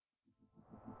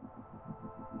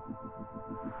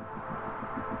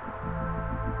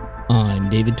I'm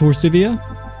David Torsivia.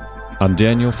 I'm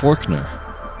Daniel Forkner.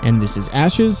 And this is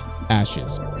Ashes,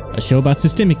 a show about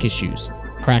systemic issues,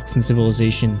 cracks in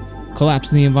civilization,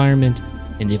 collapse in the environment,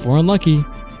 and if we're unlucky,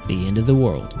 the end of the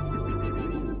world.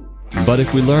 But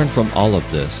if we learn from all of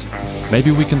this,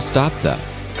 maybe we can stop that.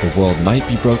 The world might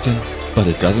be broken, but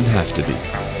it doesn't have to be.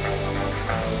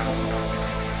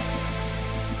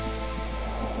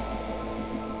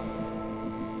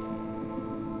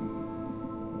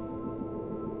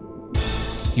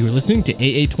 You are listening to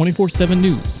AA 24/7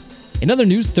 News. In other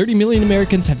news, 30 million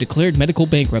Americans have declared medical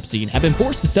bankruptcy and have been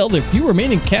forced to sell their few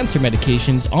remaining cancer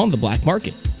medications on the black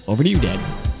market. Over to you, Dad.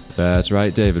 That's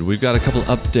right, David. We've got a couple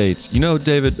updates. You know,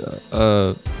 David,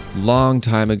 a long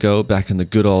time ago, back in the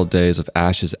good old days of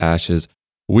Ashes,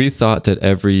 we thought that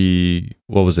every,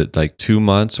 2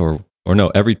 months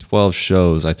every 12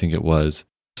 shows, I think it was,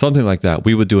 something like that,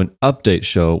 we would do an update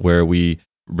show where we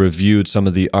reviewed some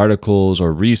of the articles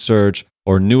or research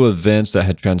or new events that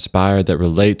had transpired that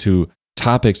relate to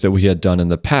topics that we had done in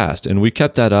the past. And we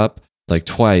kept that up like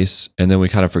twice, and then we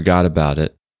kind of forgot about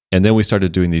it. And then we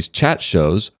started doing these chat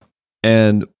shows,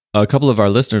 and a couple of our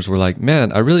listeners were like,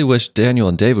 man, I really wish Daniel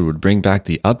and David would bring back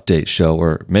the update show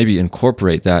or maybe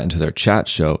incorporate that into their chat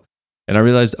show. And I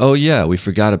realized, oh yeah, we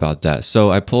forgot about that.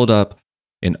 So I pulled up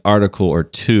an article or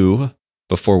two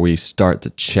before we start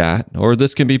the chat, or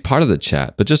this can be part of the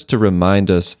chat, but just to remind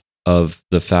us of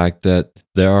the fact that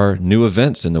there are new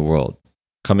events in the world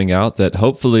coming out that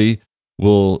hopefully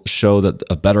will show that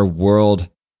a better world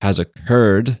has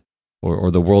occurred,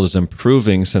 or the world is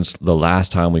improving since the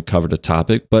last time we covered a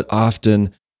topic, but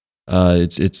often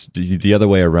it's the other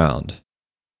way around.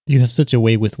 You have such a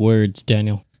way with words,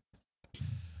 Daniel.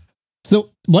 So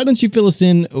why don't you fill us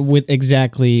in with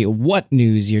exactly what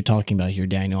news you're talking about here,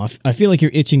 Daniel? I feel like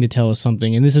you're itching to tell us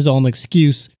something, and this is all an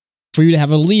excuse for you to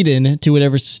have a lead-in to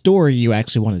whatever story you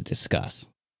actually want to discuss.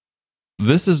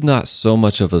 This is not so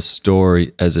much of a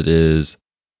story as it is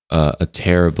a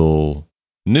terrible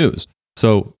news.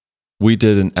 So we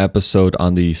did an episode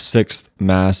on the 6th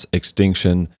mass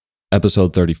extinction,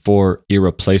 episode 34,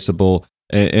 Irreplaceable,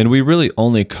 and we really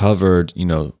only covered,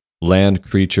 land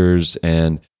creatures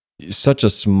and such a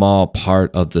small part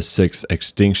of the 6th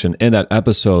extinction in that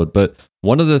episode. But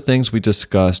one of the things we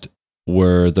discussed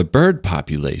were the bird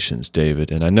populations,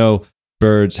 David. And I know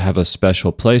birds have a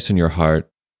special place in your heart,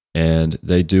 and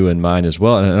they do in mine as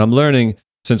well. And I'm learning,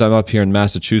 since I'm up here in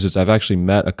Massachusetts, I've actually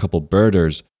met a couple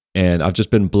birders, and I've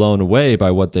just been blown away by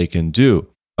what they can do.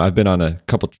 I've been on a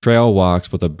couple trail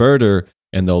walks with a birder,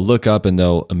 and they'll look up and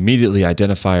they'll immediately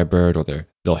identify a bird, or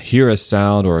they'll hear a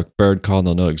sound or a bird call, and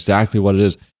they'll know exactly what it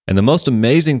is. And the most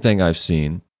amazing thing I've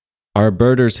seen are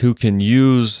birders who can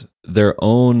use their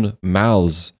own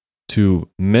mouths to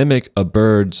mimic a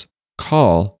bird's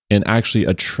call and actually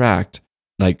attract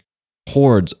like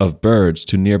hordes of birds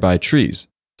to nearby trees.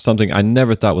 Something I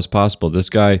never thought was possible. This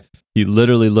guy, he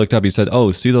literally looked up, he said,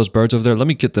 "Oh, see those birds over there? Let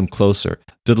me get them closer."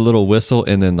 Did a little whistle,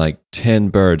 and then like 10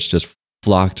 birds just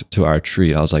flocked to our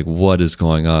tree. I was like, what is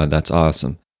going on? That's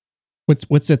awesome.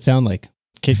 What's that sound like?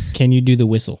 Can you do the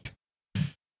whistle?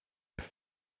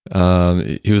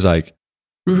 He was like,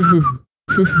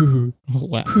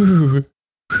 wow.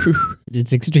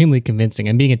 It's extremely convincing.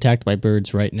 I'm being attacked by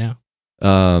birds right now.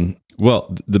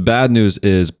 Well, the bad news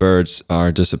is birds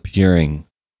are disappearing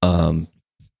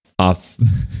off.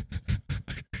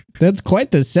 That's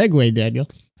quite the segue, Daniel.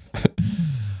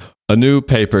 A new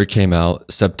paper came out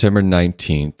September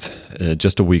 19th,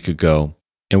 just a week ago.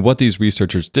 And what these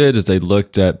researchers did is they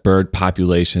looked at bird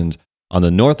populations on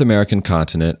the North American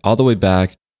continent all the way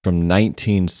back from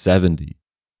 1970.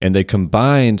 And they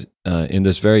combined, in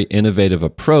this very innovative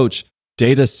approach,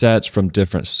 data sets from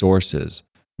different sources.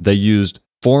 They used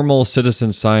formal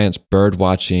citizen science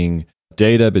birdwatching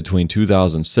data between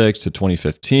 2006 to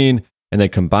 2015, and they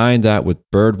combined that with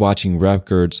birdwatching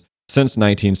records since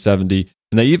 1970,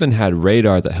 and they even had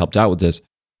radar that helped out with this.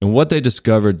 And what they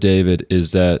discovered, David,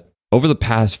 is that over the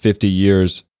past 50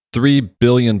 years, 3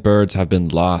 billion birds have been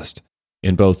lost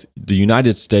in both the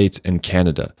United States and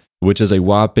Canada, which is a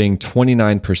whopping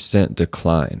 29%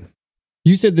 decline.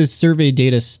 You said this survey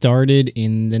data started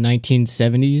in the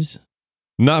 1970s?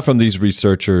 Not from these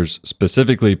researchers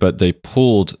specifically, but they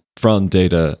pulled from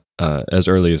data as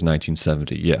early as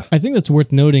 1970, yeah. I think that's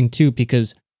worth noting too,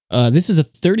 because this is a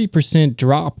 30%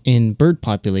 drop in bird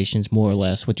populations, more or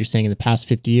less, what you're saying in the past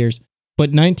 50 years. But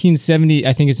 1970,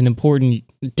 I think, is an important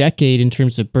decade in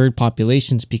terms of bird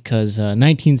populations, because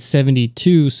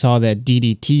 1972 saw that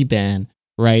DDT ban,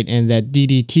 right? And that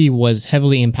DDT was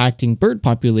heavily impacting bird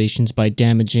populations by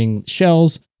damaging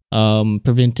shells,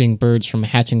 preventing birds from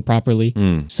hatching properly.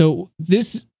 So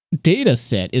this data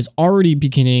set is already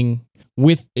beginning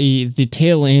with the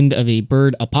tail end of a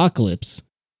bird apocalypse.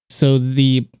 So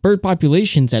the bird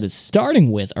populations that it's starting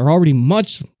with are already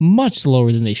much, much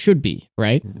lower than they should be,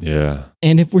 right? Yeah.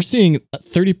 And if we're seeing a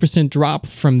 30% drop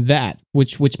from that,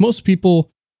 which most people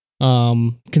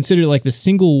consider like the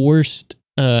single worst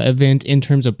event in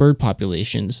terms of bird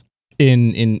populations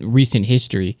in recent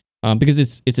history, because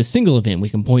it's a single event we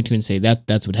can point to and say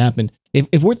that's what happened.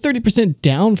 If we're 30%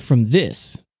 down from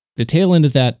this, the tail end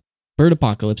of that bird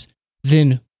apocalypse,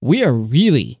 then we are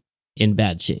really in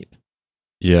bad shape.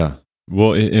 Yeah.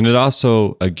 Well, and it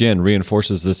also, again,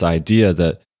 reinforces this idea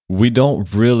that we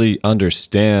don't really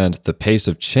understand the pace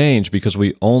of change because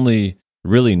we only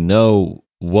really know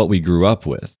what we grew up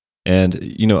with. And,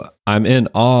 I'm in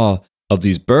awe of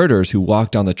these birders who walk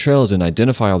down the trails and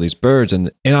identify all these birds.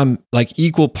 And I'm like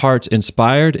equal parts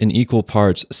inspired and equal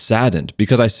parts saddened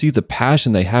because I see the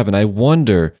passion they have. And I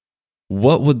wonder,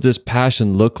 what would this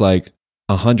passion look like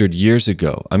 100 years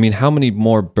ago? I mean, how many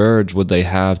more birds would they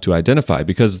have to identify?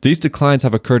 Because these declines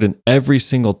have occurred in every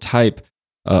single type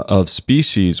of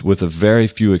species with a very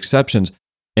few exceptions,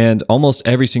 and almost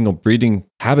every single breeding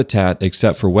habitat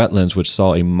except for wetlands, which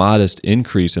saw a modest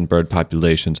increase in bird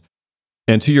populations.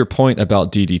 And to your point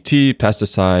about DDT,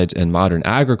 pesticides, and modern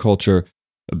agriculture,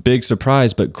 a big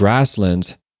surprise, but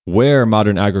grasslands, where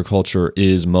modern agriculture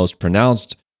is most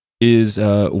pronounced, is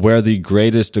where the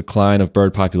greatest decline of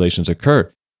bird populations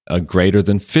occur, a greater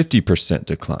than 50%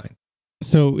 decline.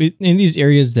 So in these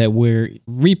areas that we're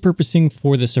repurposing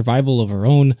for the survival of our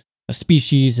own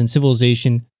species and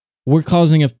civilization, we're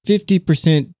causing a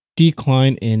 50%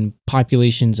 decline in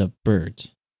populations of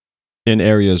birds. In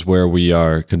areas where we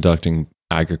are conducting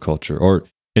agriculture or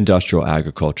industrial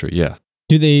agriculture, yeah.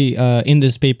 Do they, in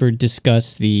this paper,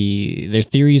 discuss their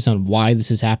theories on why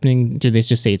this is happening? Do they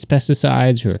just say it's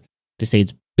pesticides, or they say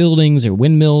it's buildings or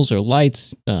windmills or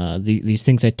lights, these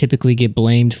things that typically get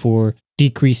blamed for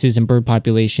decreases in bird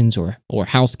populations or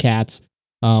house cats?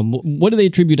 What do they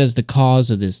attribute as the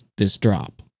cause of this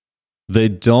drop? They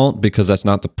don't, because that's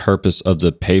not the purpose of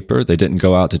the paper. They didn't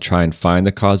go out to try and find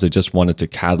the cause. They just wanted to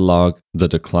catalog the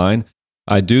decline.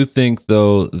 I do think,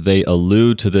 though, they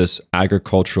allude to this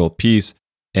agricultural piece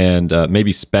and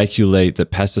maybe speculate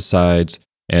that pesticides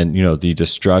and the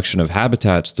destruction of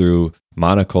habitats through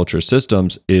monoculture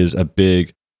systems is a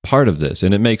big part of this.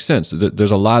 And it makes sense.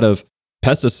 There's a lot of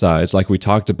pesticides, like we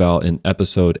talked about in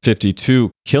episode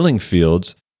 52, killing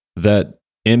fields that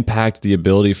impact the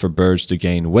ability for birds to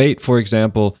gain weight, for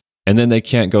example, and then they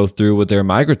can't go through with their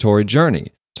migratory journey.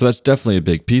 So that's definitely a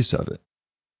big piece of it.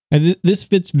 And this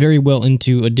fits very well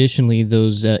into, additionally,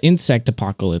 those insect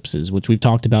apocalypses, which we've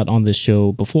talked about on this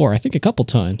show before, I think a couple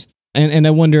times. And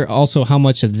I wonder also how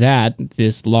much of that,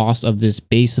 this loss of this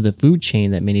base of the food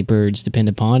chain that many birds depend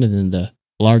upon, and then the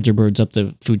larger birds up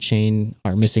the food chain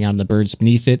are missing out on the birds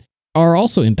beneath it, are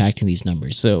also impacting these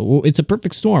numbers. So it's a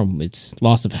perfect storm. It's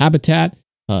loss of habitat.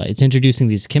 It's introducing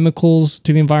these chemicals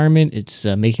to the environment. It's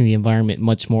making the environment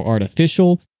much more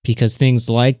artificial because things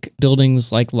like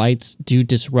buildings, like lights, do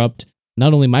disrupt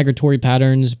not only migratory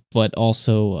patterns, but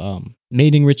also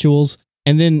mating rituals.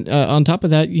 And then on top of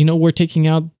that, we're taking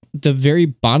out the very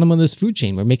bottom of this food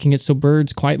chain. We're making it so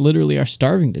birds quite literally are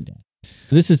starving to death.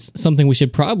 This is something we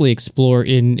should probably explore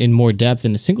in more depth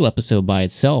in a single episode by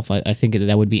itself. I think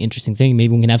that would be an interesting thing.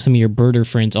 Maybe we can have some of your birder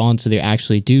friends on so they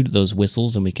actually do those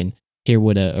whistles and we can hear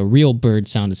what a real bird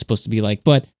sound is supposed to be like.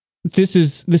 But this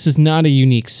is not a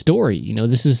unique story.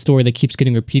 This is a story that keeps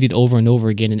getting repeated over and over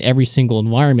again in every single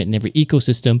environment, in every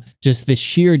ecosystem. Just the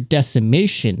sheer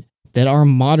decimation that our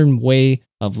modern way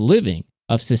of living,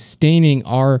 of sustaining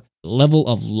our level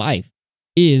of life,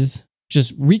 is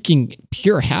just wreaking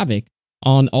pure havoc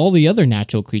on all the other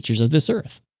natural creatures of this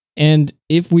earth. And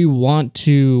if we want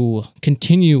to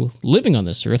continue living on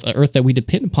this earth, an earth that we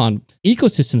depend upon,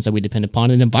 ecosystems that we depend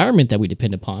upon, an environment that we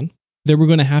depend upon, then we're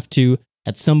going to have to,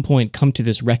 at some point, come to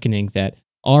this reckoning that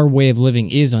our way of living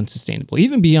is unsustainable,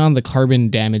 even beyond the carbon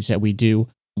damage that we do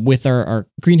with our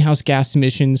greenhouse gas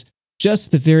emissions.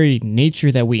 Just the very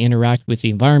nature that we interact with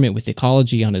the environment, with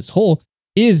ecology on its whole,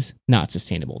 is not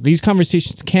sustainable. These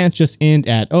conversations can't just end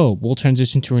at, oh, we'll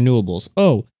transition to renewables.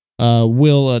 Oh,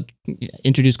 we'll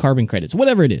introduce carbon credits,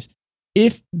 whatever it is.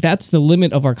 If that's the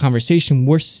limit of our conversation,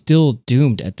 we're still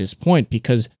doomed at this point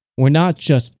because we're not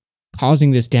just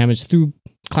causing this damage through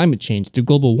climate change, through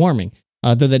global warming,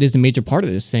 though that is a major part of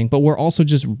this thing, but we're also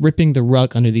just ripping the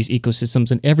rug under these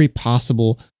ecosystems in every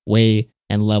possible way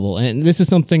and level. And this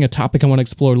is a topic I want to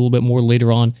explore a little bit more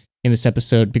later on in this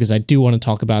episode, because I do want to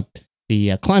talk about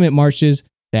the climate marches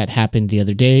that happened the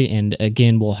other day, and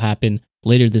again will happen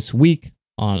later this week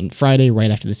on Friday, right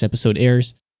after this episode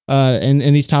airs. and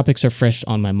these topics are fresh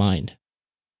on my mind.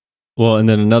 Well, and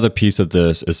then another piece of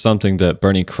this is something that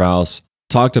Bernie Krause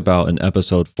talked about in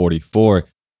episode 44,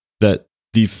 that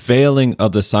the failing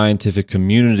of the scientific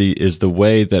community is the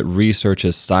way that research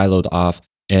is siloed off,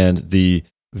 and the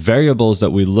variables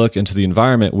that we look into the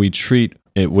environment, we treat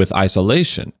it with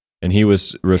isolation. And he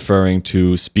was referring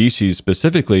to species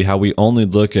specifically, how we only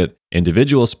look at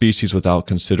individual species without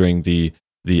considering the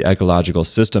ecological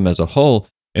system as a whole.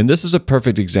 And this is a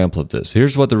perfect example of this.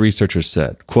 Here's what the researchers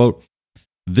said, quote,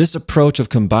 "This approach of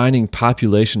combining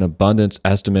population abundance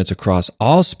estimates across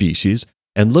all species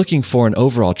and looking for an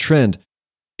overall trend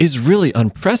is really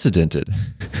unprecedented,"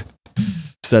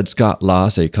 said Scott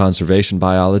Loss, a conservation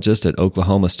biologist at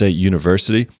Oklahoma State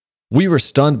University. "We were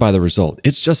stunned by the result.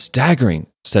 It's just staggering,"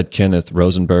 said Kenneth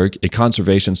Rosenberg, a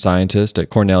conservation scientist at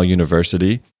Cornell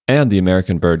University and the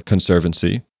American Bird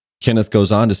Conservancy. Kenneth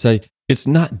goes on to say, "It's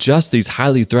not just these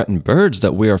highly threatened birds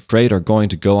that we're afraid are going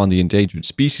to go on the endangered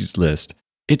species list.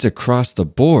 It's across the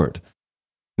board."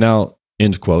 Now,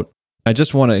 end quote. I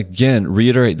just want to again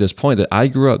reiterate this point that I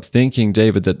grew up thinking,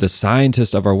 David, that the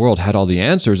scientists of our world had all the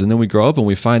answers. And then we grow up and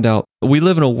we find out we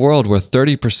live in a world where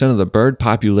 30% of the bird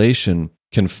population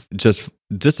can just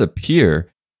disappear.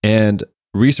 And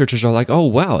researchers are like, oh,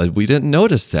 wow, we didn't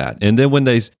notice that. And then when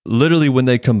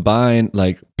they combine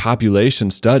like population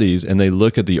studies and they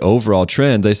look at the overall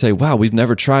trend, they say, wow, we've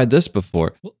never tried this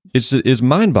before. It's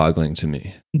mind-boggling to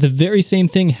me. The very same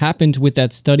thing happened with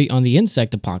that study on the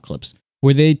insect apocalypse,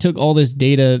 where they took all this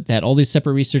data that all these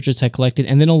separate researchers had collected,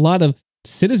 and then a lot of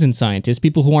citizen scientists,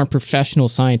 people who aren't professional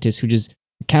scientists, who just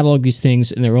catalog these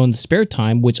things in their own spare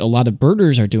time, which a lot of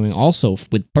birders are doing also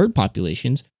with bird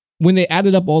populations. When they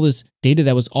added up all this data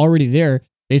that was already there,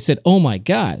 they said, oh my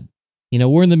God,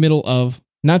 we're in the middle of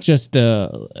not just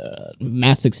a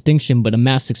mass extinction, but a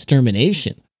mass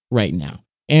extermination right now.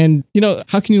 And,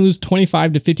 how can you lose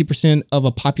 25 to 50% of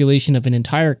a population of an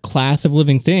entire class of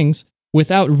living things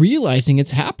without realizing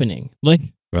it's happening? Like,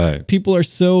 right. People are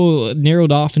so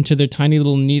narrowed off into their tiny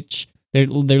little niche, their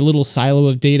little silo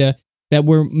of data, that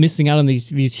we're missing out on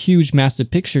these huge, massive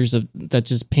pictures that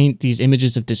just paint these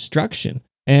images of destruction.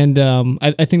 And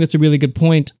I think that's a really good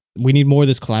point. We need more of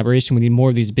this collaboration. We need more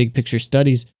of these big picture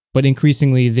studies. But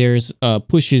increasingly, there's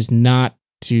pushes not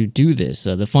to do this.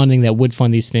 The funding that would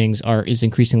fund these things is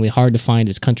increasingly hard to find,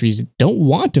 as countries don't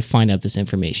want to find out this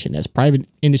information, as private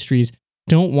industries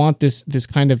don't want this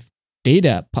kind of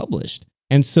data published.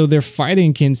 And so they're fighting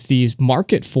against these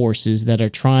market forces that are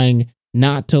trying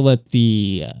not to let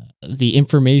the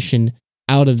information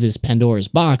out of this Pandora's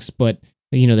box, but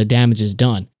the damage is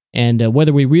done. And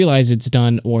whether we realize it's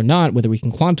done or not, whether we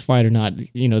can quantify it or not,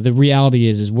 the reality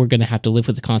is we're going to have to live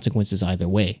with the consequences either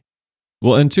way.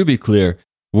 Well, and to be clear,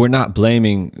 we're not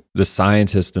blaming the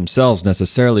scientists themselves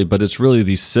necessarily, but it's really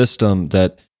the system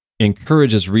that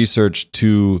encourages research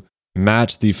to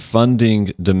match the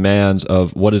funding demands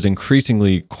of what is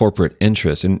increasingly corporate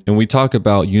interest. And we talk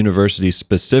about universities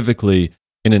specifically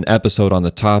in an episode on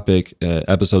the topic,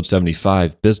 episode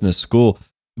 75, Business School.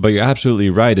 But you're absolutely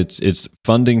right. It's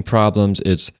funding problems.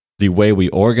 It's the way we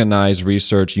organize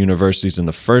research universities in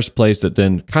the first place that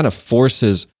then kind of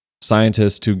forces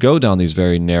scientists to go down these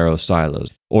very narrow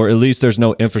silos. Or at least there's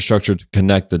no infrastructure to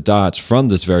connect the dots from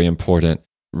this very important,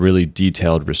 really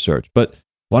detailed research. But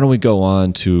why don't we go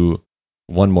on to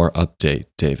one more update,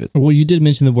 David? Well, you did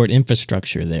mention the word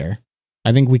infrastructure there.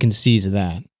 I think we can seize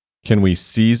that. Can we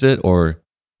seize it, or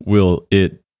will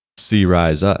it sea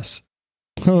rise us?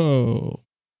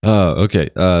 Oh, okay.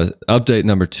 Update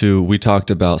number 2. We talked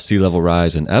about sea level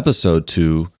rise in episode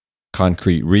 2,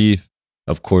 concrete reef.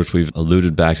 Of course, we've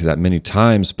alluded back to that many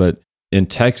times, but in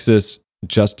Texas,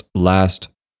 did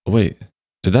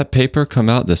that paper come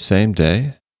out the same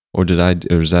day? Or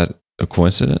was that a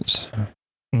coincidence?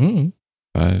 Mm-hmm.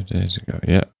 5 days ago.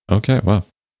 Yeah. Okay. Wow.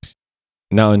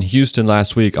 Now in Houston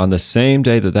last week, on the same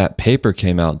day that paper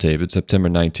came out, David, September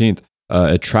 19th,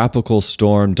 a tropical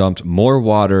storm dumped more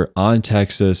water on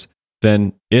Texas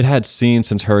than it had seen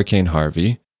since Hurricane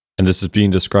Harvey. And this is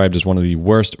being described as one of the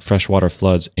worst freshwater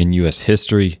floods in U.S.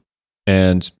 history.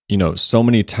 And, so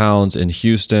many towns in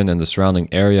Houston and the surrounding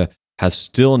area have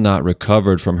still not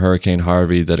recovered from Hurricane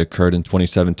Harvey that occurred in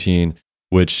 2017,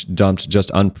 which dumped just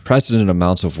unprecedented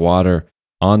amounts of water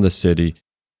on the city.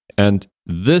 And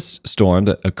this storm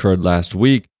that occurred last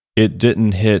week, it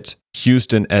didn't hit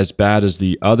Houston as bad as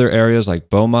the other areas like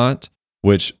Beaumont,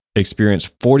 which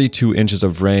experienced 42 inches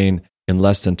of rain in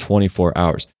less than 24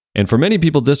 hours. And for many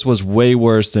people, this was way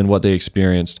worse than what they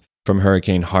experienced from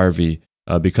Hurricane Harvey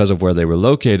because of where they were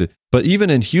located. But even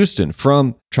in Houston,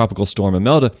 from Tropical Storm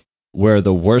Imelda, where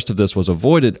the worst of this was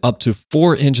avoided, up to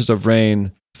 4 inches of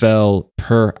rain fell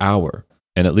per hour,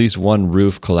 and at least one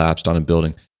roof collapsed on a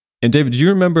building. And David, do you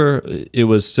remember it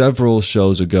was several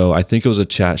shows ago, I think it was a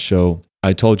chat show,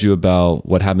 I told you about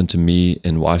what happened to me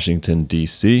in Washington,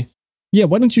 D.C.? Yeah,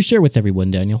 why don't you share with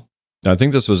everyone, Daniel? I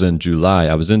think this was in July.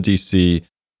 I was in D.C.,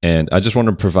 and I just want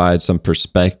to provide some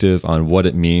perspective on what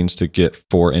it means to get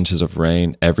 4 inches of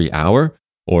rain every hour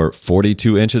or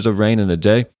 42 inches of rain in a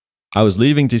day. I was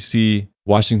leaving D.C.,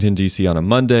 Washington, D.C. on a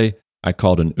Monday. I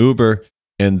called an Uber,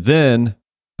 and then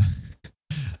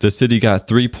the city got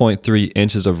 3.3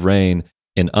 inches of rain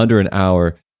in under an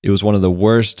hour. It was one of the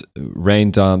worst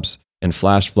rain dumps and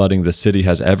flash flooding the city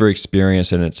has ever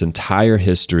experienced in its entire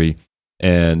history.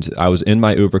 And I was in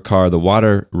my Uber car. The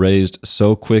water raised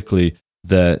so quickly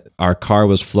that our car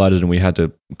was flooded, and we had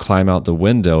to climb out the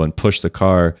window and push the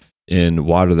car in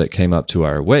water that came up to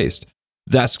our waist.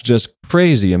 That's just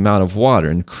crazy amount of water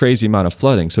and crazy amount of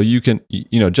flooding. So you can,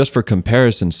 just for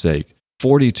comparison's sake,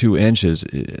 42 inches,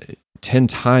 10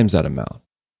 times that amount.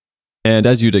 And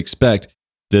as you'd expect,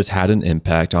 this had an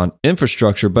impact on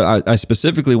infrastructure, but I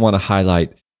specifically want to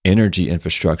highlight energy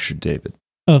infrastructure, David.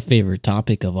 A favorite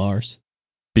topic of ours.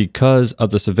 Because of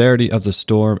the severity of the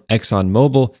storm,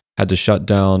 ExxonMobil had to shut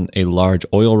down a large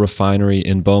oil refinery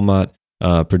in Beaumont,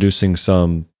 producing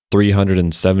some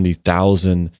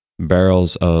 370,000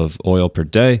 barrels of oil per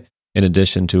day, in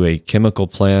addition to a chemical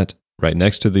plant right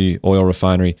next to the oil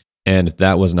refinery. And if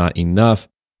that was not enough,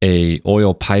 a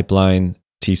oil pipeline,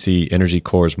 TC Energy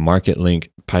Corps Market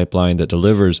Link pipeline that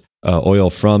delivers oil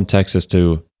from Texas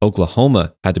to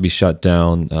Oklahoma, had to be shut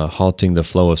down, halting the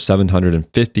flow of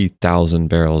 750,000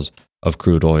 barrels of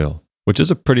crude oil, which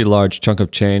is a pretty large chunk of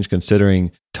change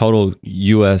considering total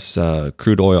U.S.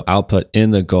 Crude oil output in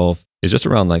the Gulf is just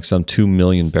around like some 2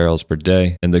 million barrels per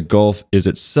day. And the Gulf is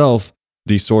itself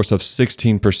the source of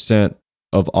 16%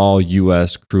 of all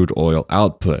U.S. crude oil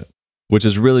output, which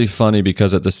is really funny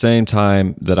because at the same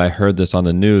time that I heard this on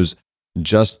the news,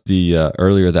 just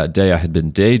earlier that day, I had been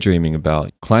daydreaming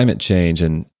about climate change,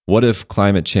 and what if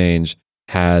climate change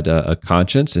had a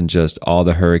conscience and just all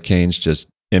the hurricanes just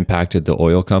impacted the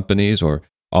oil companies, or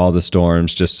all the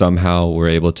storms just somehow were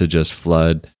able to just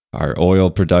flood our oil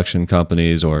production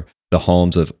companies or the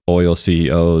homes of oil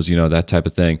CEOs, that type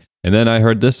of thing. And then I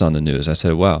heard this on the news. I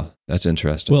said, wow, that's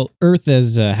interesting. Well, Earth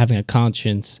as having a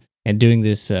conscience and doing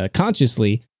this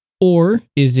consciously, or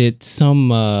is it some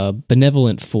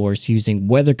benevolent force using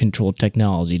weather control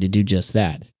technology to do just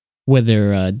that?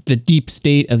 Whether the deep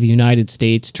state of the United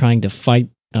States trying to fight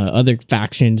other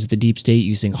factions, the deep state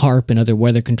using HAARP and other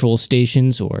weather control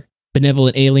stations, or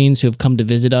benevolent aliens who have come to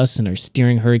visit us and are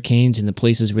steering hurricanes in the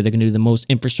places where they're going to do the most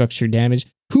infrastructure damage.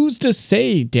 Who's to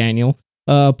say, Daniel?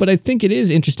 But I think it is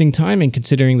interesting timing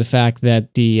considering the fact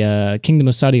that the Kingdom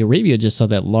of Saudi Arabia just saw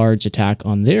that large attack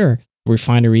on their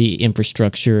refinery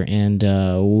infrastructure, and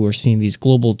we're seeing these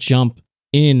global jump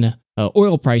in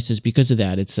oil prices because of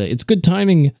that. It's good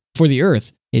timing for the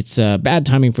Earth. It's bad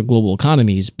timing for global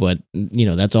economies, but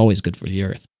that's always good for the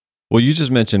Earth. Well, you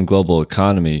just mentioned global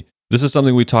economy. This is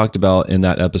something we talked about in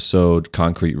that episode,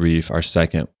 Concrete Reef, our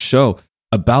second show,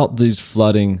 about these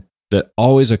flooding that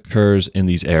always occurs in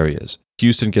these areas.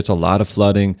 Houston gets a lot of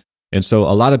flooding, and so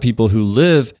a lot of people who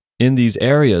live in these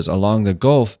areas along the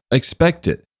Gulf expect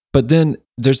it. But then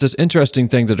there's this interesting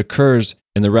thing that occurs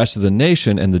in the rest of the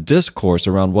nation and the discourse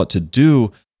around what to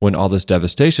do when all this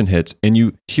devastation hits. And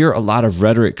you hear a lot of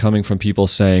rhetoric coming from people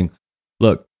saying,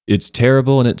 look, it's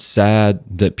terrible and it's sad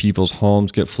that people's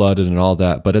homes get flooded and all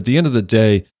that. But at the end of the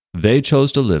day, they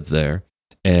chose to live there,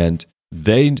 and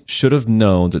they should have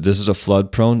known that this is a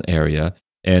flood-prone area.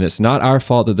 And it's not our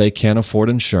fault that they can't afford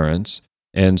insurance.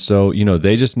 And so,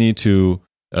 they just need to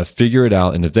figure it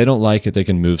out. And if they don't like it, they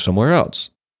can move somewhere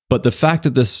else. But the fact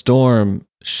that this storm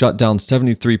shut down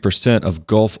 73% of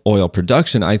Gulf oil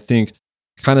production, I think,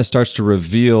 kind of starts to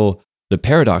reveal the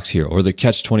paradox here, or the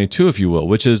catch-22, if you will,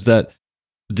 which is that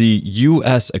the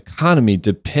U.S. economy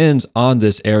depends on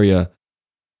this area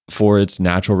for its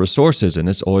natural resources and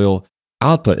its oil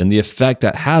output and the effect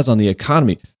that has on the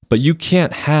economy. But you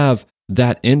can't have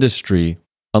that industry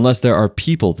unless there are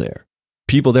people there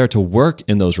to work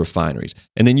in those refineries.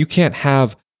 And then you can't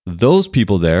have those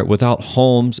people there without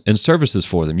homes and services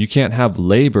for them. You can't have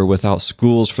labor without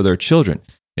schools for their children.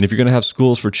 And if you're going to have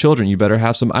schools for children, you better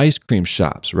have some ice cream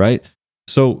shops, right?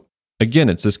 So again,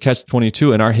 it's this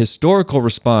catch-22, and our historical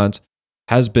response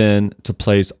has been to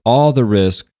place all the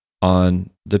risk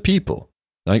on the people.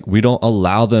 Like, we don't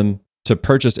allow them to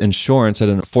purchase insurance at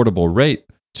an affordable rate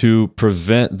to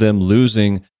prevent them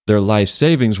losing their life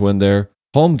savings when their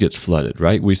home gets flooded,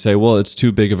 right? We say, well, it's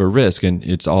too big of a risk and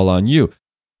it's all on you.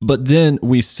 But then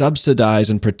we subsidize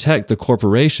and protect the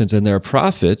corporations and their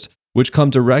profits, which come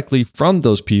directly from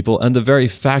those people and the very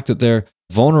fact that they're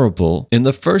vulnerable in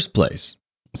the first place.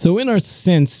 So in our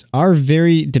sense, our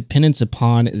very dependence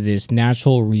upon this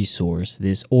natural resource,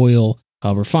 this oil,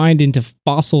 refined into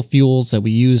fossil fuels that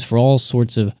we use for all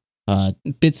sorts of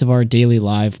bits of our daily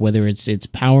life, whether it's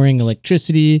powering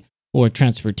electricity or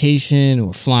transportation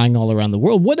or flying all around the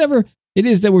world, whatever it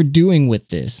is that we're doing with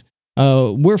this,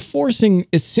 we're forcing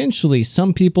essentially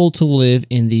some people to live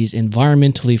in these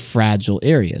environmentally fragile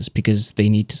areas because they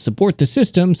need to support the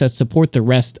systems that support the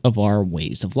rest of our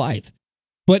ways of life.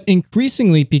 But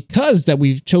increasingly, because that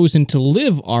we've chosen to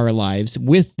live our lives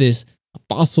with this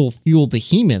fossil fuel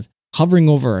behemoth hovering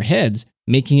over our heads,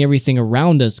 making everything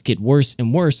around us get worse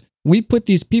and worse, we put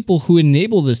these people who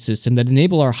enable the system, that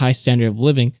enable our high standard of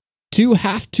living, to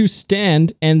have to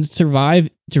stand and survive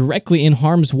directly in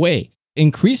harm's way.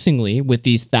 Increasingly, with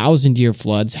these 1,000-year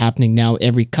floods happening now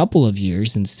every couple of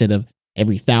years instead of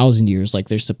every 1,000 years like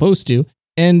they're supposed to.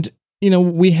 And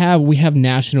we have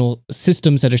national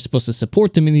systems that are supposed to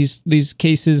support them in these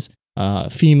cases,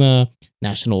 FEMA,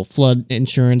 National Flood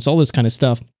Insurance, all this kind of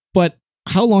stuff. But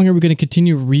how long are we going to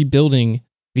continue rebuilding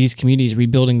these communities,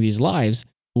 rebuilding these lives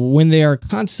when they are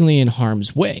constantly in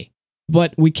harm's way?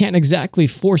 But we can't exactly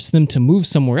force them to move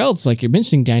somewhere else, like you're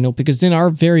mentioning, Daniel, because then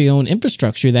our very own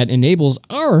infrastructure that enables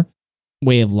our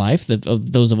way of life,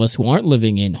 of those of us who aren't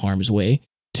living in harm's way,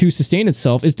 to sustain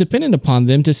itself is dependent upon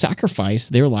them to sacrifice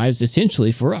their lives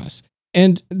essentially for us.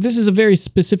 And this is a very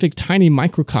specific, tiny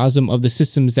microcosm of the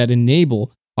systems that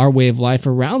enable our way of life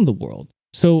around the world.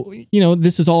 So,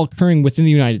 this is all occurring within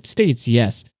the United States,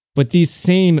 yes, but these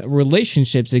same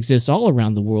relationships exist all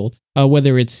around the world,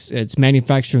 whether it's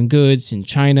manufacturing goods in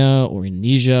China or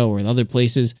Indonesia or in other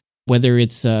places, whether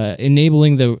it's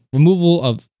enabling the removal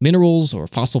of minerals or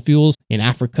fossil fuels in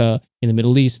Africa, in the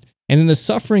Middle East, and then the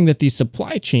suffering that these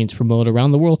supply chains promote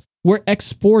around the world. We're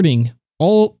exporting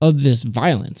all of this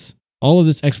violence, all of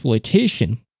this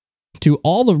exploitation to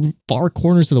all the far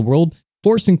corners of the world,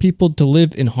 forcing people to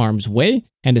live in harm's way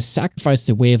and to sacrifice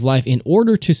their way of life in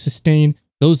order to sustain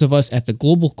those of us at the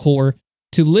global core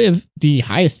to live the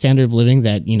highest standard of living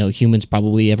that, humans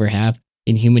probably ever have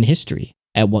in human history.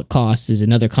 At what cost is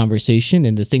another conversation,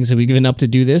 and the things that we've given up to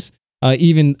do this,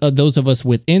 even those of us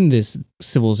within this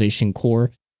civilization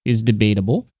core, is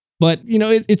debatable. But,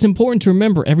 it's important to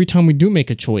remember every time we do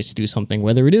make a choice to do something,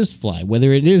 whether it is fly,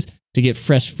 whether it is to get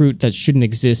fresh fruit that shouldn't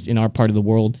exist in our part of the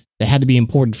world, that had to be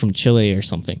imported from Chile or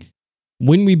something.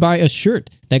 When we buy a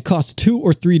shirt that costs $2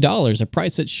 or $3, a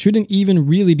price that shouldn't even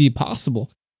really be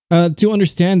possible, to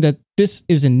understand that this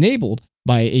is enabled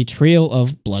by a trail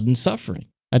of blood and suffering,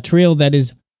 a trail that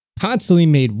is constantly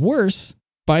made worse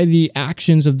by the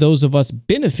actions of those of us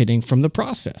benefiting from the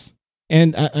process.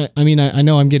 And I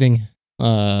know I'm getting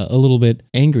a little bit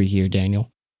angry here,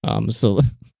 Daniel. So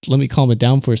let me calm it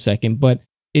down for a second. But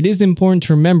it is important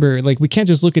to remember, we can't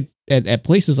just look at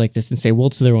places like this and say, well,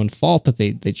 it's their own fault that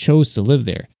they chose to live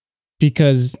there.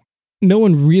 Because no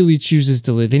one really chooses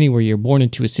to live anywhere. You're born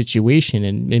into a situation,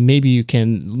 and maybe you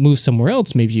can move somewhere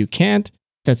else. Maybe you can't.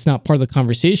 That's not part of the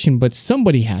conversation, but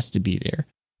somebody has to be there.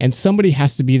 And somebody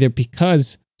has to be there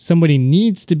because somebody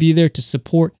needs to be there to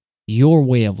support your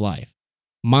way of life,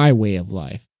 my way of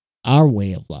life, our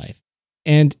way of life.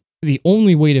 And the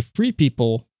only way to free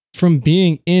people from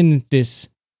being in this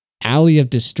alley of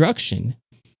destruction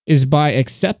is by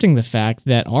accepting the fact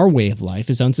that our way of life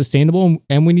is unsustainable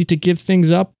and we need to give things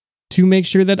up to make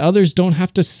sure that others don't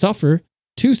have to suffer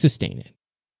to sustain it.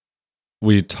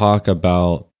 We talk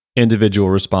about individual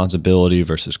responsibility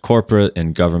versus corporate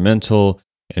and governmental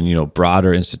and,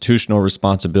 broader institutional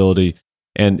responsibility.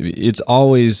 And it's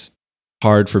always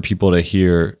hard for people to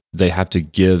hear they have to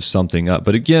give something up.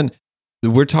 But again,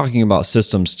 we're talking about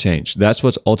systems change. That's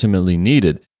what's ultimately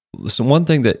needed. So one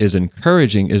thing that is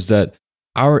encouraging is that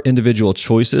our individual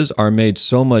choices are made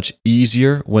so much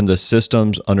easier when the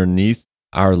systems underneath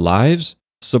our lives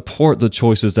support the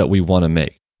choices that we want to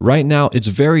make. Right now, it's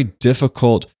very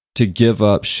difficult to give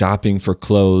up shopping for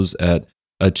clothes at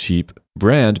a cheap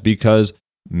brand because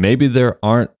maybe there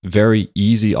aren't very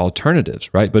easy alternatives,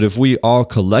 right? But if we all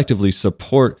collectively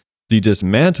support the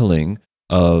dismantling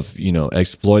of,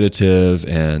 exploitative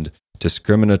and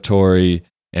discriminatory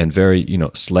and very,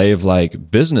 slave-like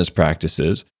business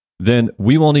practices, then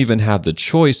we won't even have the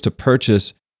choice to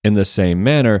purchase in the same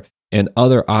manner, and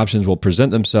other options will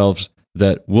present themselves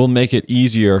that will make it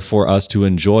easier for us to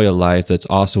enjoy a life that's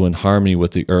also in harmony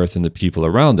with the earth and the people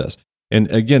around us. And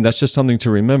again, that's just something to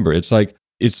remember. It's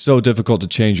so difficult to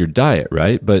change your diet,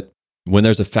 right? But when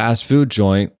there's a fast food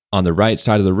joint on the right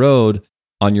side of the road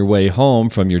on your way home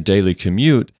from your daily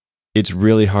commute, it's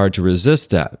really hard to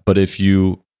resist that. But if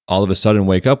you all of a sudden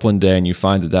wake up one day and you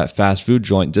find that fast food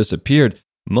joint disappeared,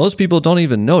 most people don't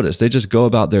even notice. They just go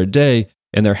about their day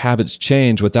and their habits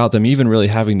change without them even really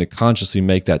having to consciously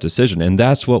make that decision. And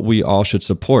that's what we all should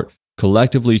support,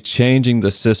 collectively changing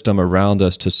the system around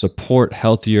us to support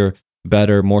healthier,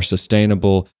 better, more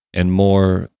sustainable, and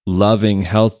more loving,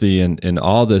 healthy, and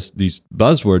all these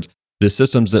buzzwords, the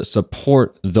systems that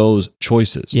support those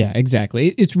choices. Yeah, exactly.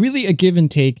 It's really a give and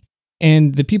take.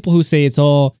 And the people who say it's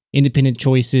all independent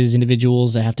choices,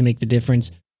 individuals that have to make the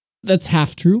difference, that's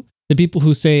half true. The people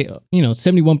who say,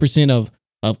 71%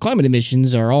 of climate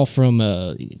emissions are all from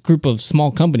a group of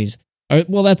small companies,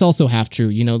 well, that's also half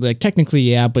true. Technically,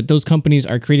 yeah, but those companies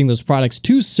are creating those products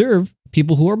to serve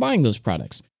people who are buying those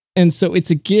products. And so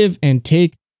it's a give and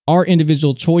take. Our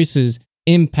individual choices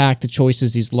impact the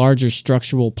choices these larger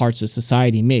structural parts of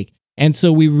society make. And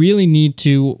so we really need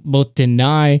to both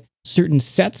deny certain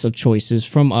sets of choices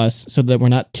from us so that we're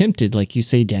not tempted, like you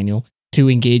say, Daniel, to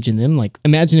engage in them. Like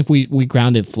imagine if we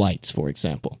grounded flights, for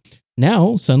example.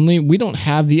 Now, suddenly, we don't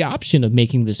have the option of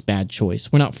making this bad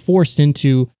choice. We're not forced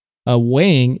into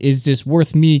weighing, is this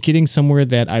worth me getting somewhere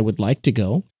that I would like to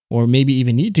go, or maybe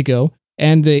even need to go,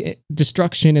 and the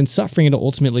destruction and suffering it'll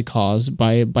ultimately cause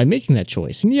by making that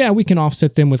choice. And yeah, we can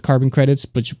offset them with carbon credits,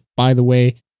 which, by the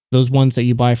way, those ones that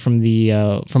you buy from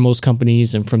from most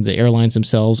companies and from the airlines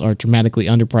themselves are dramatically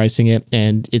underpricing it,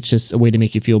 and it's just a way to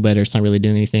make you feel better. It's not really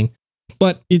doing anything.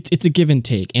 But it's a give and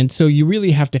take. And so you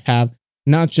really have to have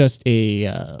not just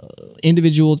a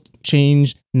individual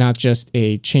change, not just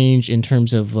a change in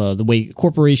terms of the way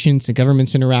corporations and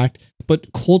governments interact,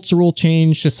 but cultural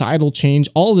change, societal change.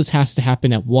 All of this has to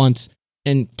happen at once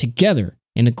and together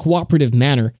in a cooperative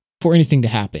manner for anything to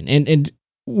happen. And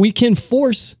we can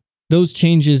force those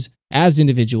changes as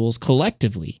individuals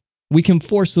collectively. We can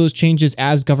force those changes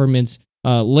as governments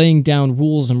laying down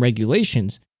rules and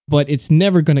regulations, but it's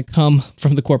never going to come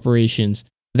from the corporations.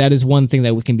 That is one thing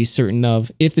that we can be certain of.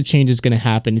 If the change is going to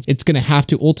happen, it's going to have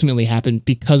to ultimately happen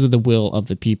because of the will of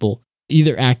the people,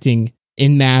 either acting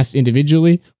en masse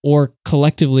individually or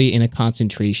collectively in a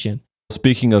concentration.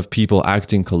 Speaking of people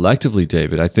acting collectively,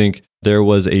 David, I think there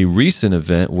was a recent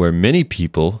event where many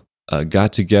people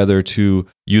got together to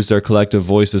use their collective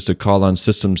voices to call on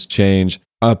systems change,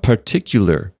 a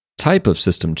particular type of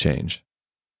system change.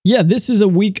 Yeah, this is a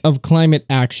week of climate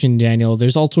action, Daniel.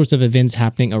 There's all sorts of events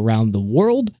happening around the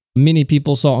world. Many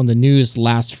people saw on the news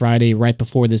last Friday, right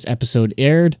before this episode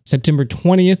aired, September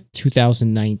 20th,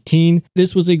 2019.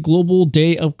 This was a global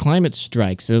day of climate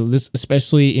strikes. So this,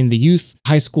 especially in the youth,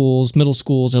 high schools, middle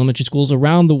schools, elementary schools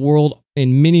around the world,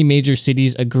 in many major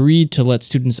cities, agreed to let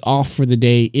students off for the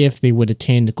day if they would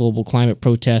attend global climate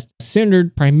protests,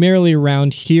 centered primarily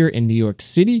around here in New York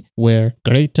City, where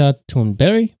Greta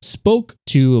Thunberg spoke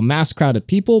to a mass crowd of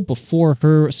people before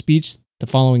her speech the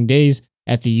following days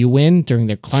at the UN during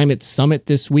their climate summit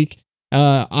this week.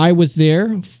 I was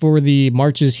there for the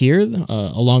marches here,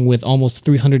 along with almost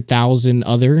 300,000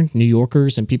 other New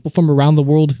Yorkers and people from around the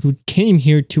world who came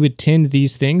here to attend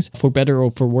these things, for better or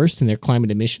for worse, in their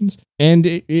climate emissions. And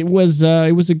it was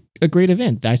a great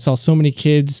event. I saw so many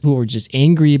kids who were just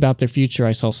angry about their future.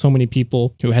 I saw so many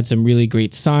people who had some really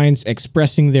great signs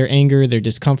expressing their anger, their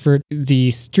discomfort.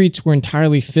 The streets were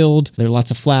entirely filled. There were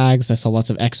lots of flags. I saw lots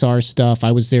of XR stuff.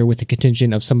 I was there with a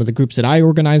contingent of some of the groups that I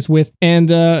organized with. And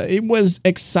it was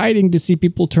exciting to see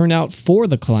people turn out for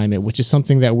the climate, which is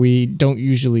something that we don't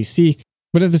usually see.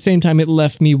 But at the same time, it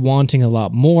left me wanting a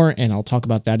lot more, and I'll talk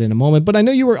about that in a moment. But I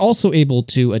know you were also able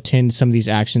to attend some of these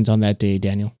actions on that day,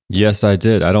 Daniel. Yes, I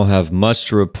did. I don't have much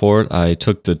to report. I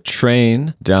took the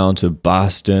train down to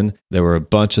Boston. There were a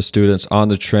bunch of students on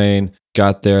the train,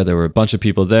 got there. There were a bunch of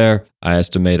people there. I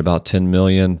estimate about 10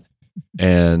 million.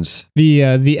 And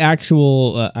the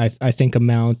actual, I think,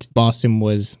 amount, Boston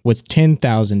was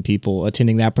 10,000 people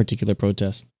attending that particular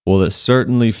protest. Well, it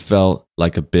certainly felt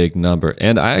like a big number.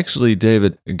 And I actually,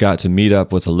 David, got to meet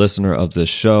up with a listener of this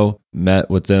show,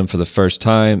 met with them for the first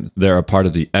time. They're a part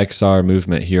of the XR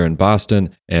movement here in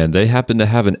Boston, and they happened to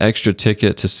have an extra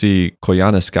ticket to see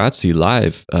Koyaanisqatsi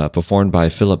live, performed by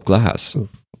Philip Glass. Oof.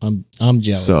 I'm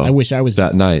jealous. So, I wish I was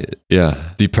that night. Yeah.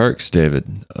 The perks, David,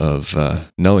 of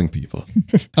knowing people.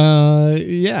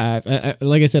 Yeah.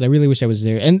 Like I said, I really wish I was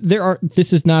there. And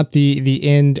this is not the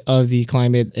end of the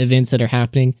climate events that are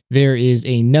happening. There is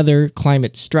another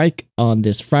climate strike on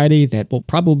this Friday that will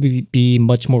probably be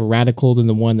much more radical than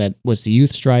the one that was the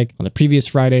youth strike on the previous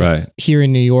Friday. Right. Here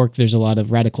in New York, there's a lot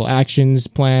of radical actions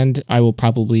planned. I will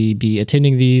probably be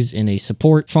attending these in a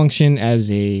support function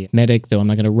as a medic, though I'm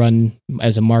not going to run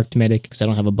as a marked medic because I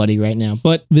don't have a buddy right now.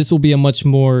 But this will be a much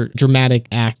more dramatic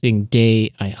acting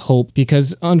day, I hope,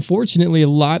 because unfortunately, a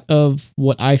lot of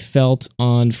what I felt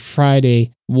on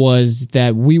Friday was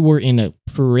that we were in a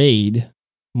parade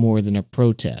more than a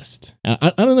protest.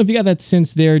 I don't know if you got that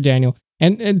sense there, Daniel.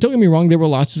 And don't get me wrong, there were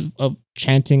lots of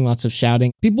chanting, lots of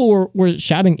shouting. People were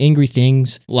shouting angry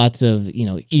things, lots of,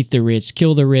 eat the rich,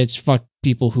 kill the rich, fuck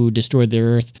people who destroyed their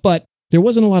earth. But there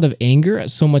wasn't a lot of anger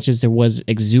so much as there was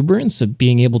exuberance of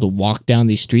being able to walk down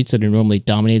these streets that are normally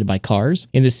dominated by cars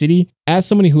in the city. As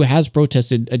somebody who has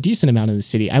protested a decent amount in the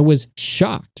city, I was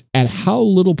shocked at how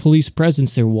little police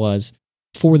presence there was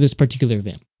for this particular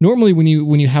event. Normally, when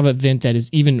you have an event that is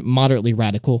even moderately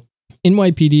radical,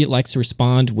 NYPD likes to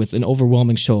respond with an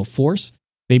overwhelming show of force.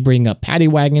 They bring up paddy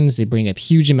wagons, they bring up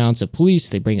huge amounts of police,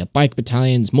 they bring up bike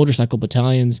battalions, motorcycle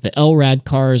battalions. The LRAD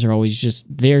cars are always just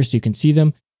there so you can see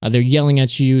them. They're yelling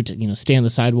at you to, stay on the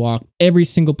sidewalk. Every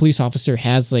single police officer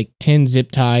has like 10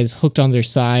 zip ties hooked on their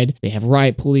side. They have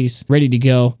riot police ready to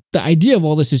go. The idea of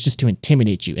all this is just to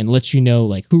intimidate you and let you know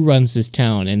like who runs this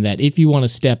town, and that if you want to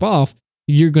step off,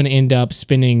 you're going to end up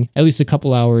spending at least a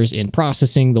couple hours in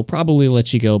processing. They'll probably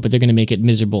let you go, but they're going to make it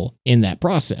miserable in that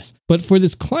process. But for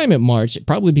this climate march,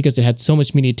 probably because it had so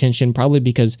much media attention, probably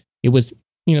because it was,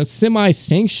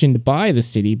 semi-sanctioned by the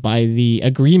city, by the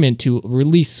agreement to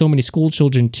release so many school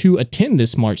children to attend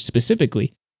this march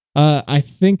specifically, I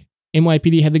think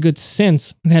NYPD had the good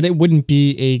sense that it wouldn't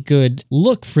be a good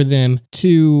look for them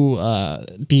to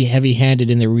be heavy-handed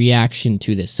in their reaction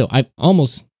to this. So I've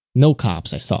almost no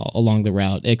cops I saw along the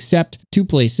route, except two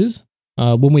places.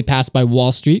 When we passed by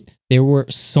Wall Street, there were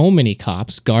so many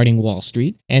cops guarding Wall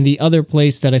Street. And the other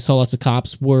place that I saw lots of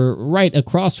cops were right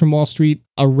across from Wall Street,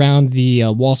 around the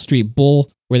Wall Street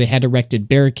Bowl, where they had erected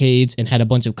barricades and had a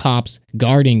bunch of cops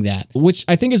guarding that, which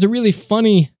I think is a really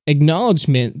funny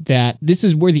acknowledgement that this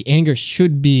is where the anger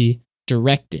should be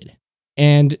directed.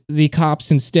 And the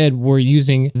cops instead were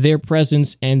using their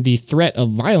presence and the threat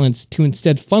of violence to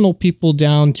instead funnel people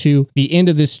down to the end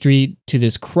of the street, to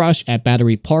this crush at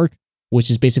Battery Park, which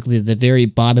is basically the very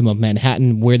bottom of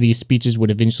Manhattan where these speeches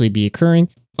would eventually be occurring.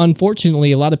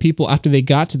 Unfortunately, a lot of people, after they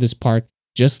got to this park,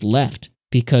 just left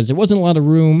because there wasn't a lot of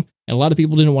room, and a lot of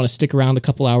people didn't want to stick around a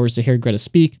couple hours to hear Greta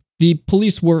speak. The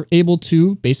police were able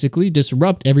to basically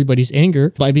disrupt everybody's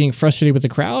anger by being frustrated with the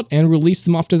crowd and release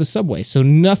them off to the subway. So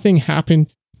nothing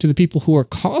happened to the people who are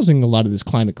causing a lot of this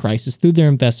climate crisis through their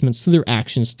investments, through their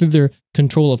actions, through their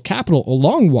control of capital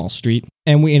along Wall Street.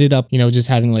 And we ended up, just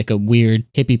having like a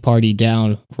weird hippie party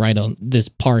down right on this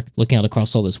park, looking out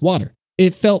across all this water.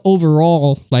 It felt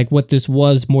overall like what this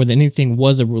was more than anything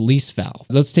was a release valve.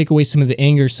 Let's take away some of the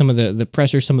anger, some of the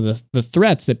pressure, some of the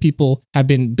threats that people have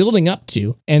been building up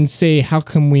to, and say, how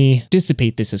can we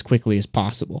dissipate this as quickly as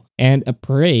possible? And a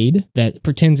parade that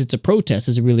pretends it's a protest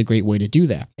is a really great way to do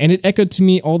that. And it echoed to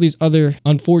me all these other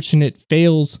unfortunate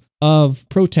fails of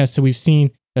protests that we've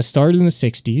seen that started in the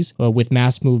 60s with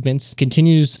mass movements,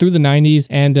 continues through the 90s,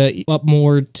 and up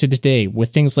more to today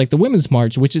with things like the Women's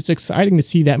March, which is exciting to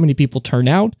see that many people turn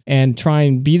out and try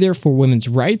and be there for women's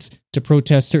rights, to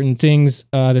protest certain things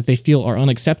that they feel are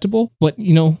unacceptable. But,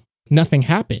 nothing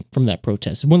happened from that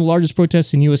protest. One of the largest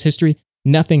protests in U.S. history,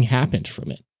 nothing happened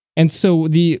from it. And so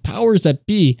the powers that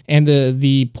be and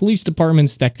the police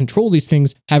departments that control these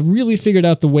things have really figured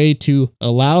out the way to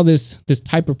allow this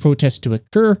type of protest to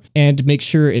occur and make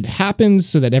sure it happens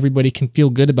so that everybody can feel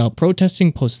good about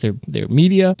protesting, post their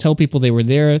media, tell people they were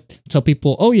there, tell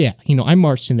people, oh yeah, I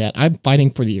marched in that, I'm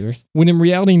fighting for the earth, when in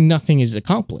reality nothing is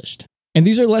accomplished. And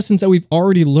these are lessons that we've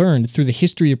already learned through the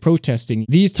history of protesting.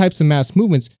 These types of mass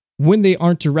movements, when they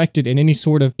aren't directed in any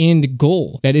sort of end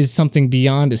goal that is something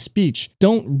beyond a speech,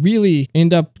 don't really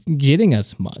end up getting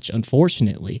us much,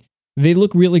 unfortunately. They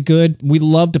look really good. We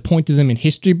love to point to them in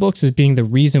history books as being the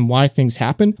reason why things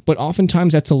happen, but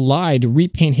oftentimes that's a lie to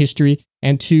repaint history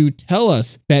and to tell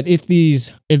us that if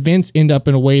these events end up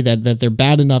in a way that they're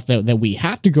bad enough that we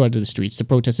have to go out to the streets to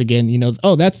protest again,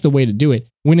 that's the way to do it.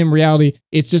 When in reality,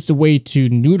 it's just a way to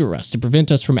neuter us, to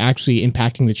prevent us from actually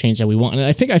impacting the change that we want. And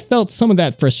I think I felt some of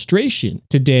that frustration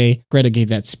today. Greta gave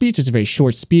that speech. It's a very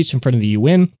short speech in front of the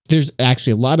UN. There's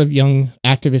actually a lot of young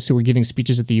activists who were giving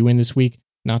speeches at the UN this week,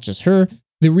 not just her.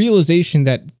 The realization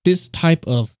that this type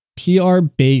of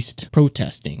PR-based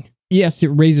protesting, yes, it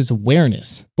raises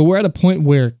awareness, but we're at a point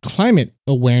where climate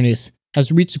awareness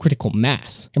has reached a critical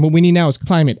mass. And what we need now is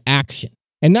climate action.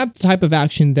 and not the type of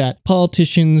action that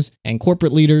politicians and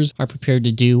corporate leaders are prepared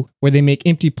to do, where they make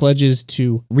empty pledges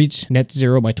to reach net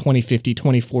zero by 2050,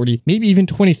 2040, maybe even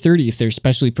 2030 if they're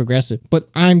especially progressive. But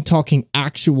I'm talking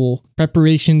actual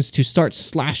preparations to start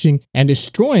slashing and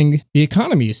destroying the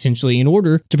economy, essentially, in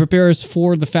order to prepare us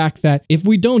for the fact that if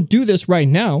we don't do this right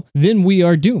now, then we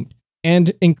are doomed.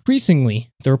 And increasingly,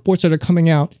 the reports that are coming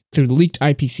out through the leaked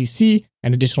IPCC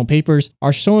and additional papers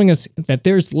are showing us that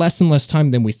there's less and less time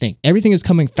than we think. Everything is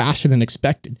coming faster than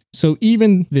expected. So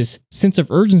even this sense of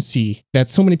urgency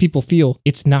that so many people feel,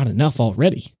 it's not enough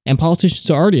already. And politicians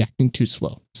are already acting too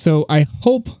slow. So I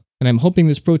hope, and I'm hoping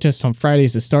this protest on Friday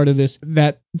is the start of this,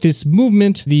 that this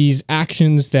movement, these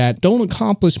actions that don't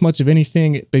accomplish much of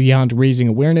anything beyond raising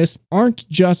awareness, aren't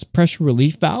just pressure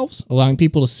relief valves, allowing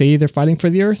people to say they're fighting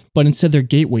for the earth, but instead they're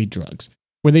gateway drugs,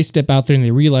 where they step out there and they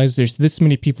realize there's this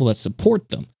many people that support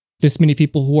them, this many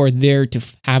people who are there to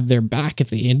have their back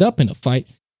if they end up in a fight,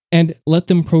 and let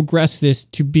them progress this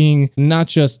to being not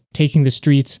just taking the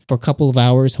streets for a couple of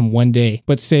hours on one day,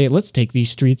 but say, let's take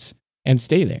these streets and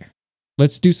stay there.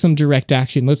 Let's do some direct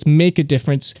action. Let's make a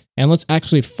difference, and let's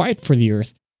actually fight for the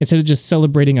earth instead of just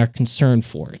celebrating our concern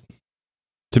for it.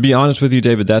 To be honest with you,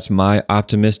 David, that's my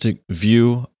optimistic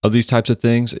view of these types of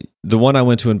things. The one I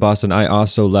went to in Boston, I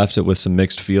also left it with some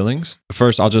mixed feelings.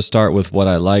 First, I'll just start with what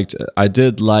I liked. I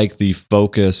did like the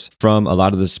focus from a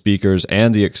lot of the speakers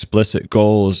and the explicit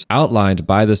goals outlined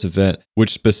by this event,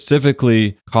 which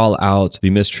specifically call out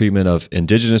the mistreatment of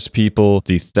indigenous people,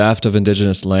 the theft of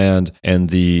indigenous land,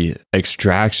 and the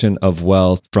extraction of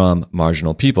wealth from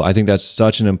marginal people. I think that's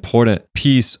such an important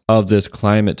piece of this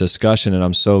climate discussion, and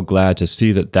I'm so glad to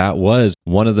see that that was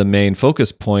one of the main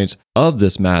focus points of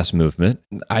this mass movement.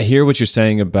 I hear what you're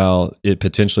saying about it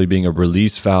potentially being a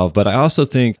release valve, but I also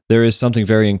think there is something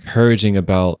very encouraging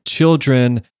about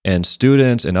children and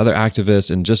students and other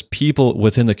activists and just people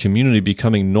within the community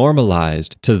becoming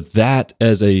normalized to that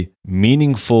as a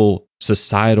meaningful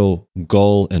societal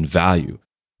goal and value.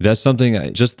 That's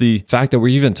something, just the fact that we're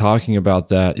even talking about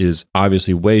that is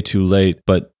obviously way too late,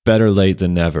 but better late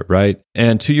than never, right?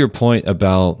 And to your point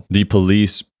about the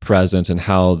police presence and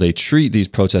how they treat these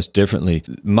protests differently,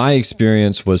 my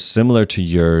experience was similar to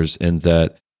yours in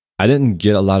that I didn't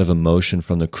get a lot of emotion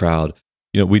from the crowd.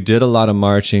 You know, we did a lot of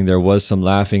marching. There was some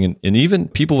laughing, and even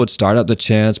people would start up the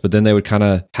chants, but then they would kind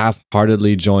of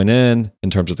half-heartedly join in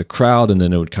terms of the crowd, and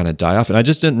then it would kind of die off. And I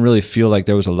just didn't really feel like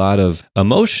there was a lot of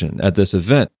emotion at this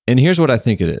event. And here's what I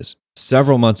think it is.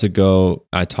 Several months ago,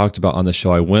 I talked about on the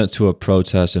show, I went to a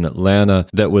protest in Atlanta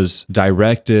that was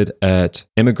directed at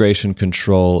immigration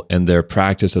control and their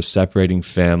practice of separating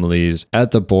families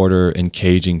at the border and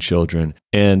caging children.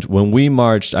 And when we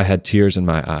marched, I had tears in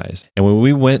my eyes. And when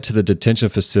we went to the detention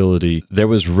facility, there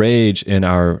was rage in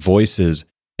our voices,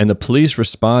 and the police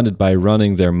responded by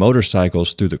running their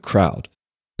motorcycles through the crowd.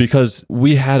 Because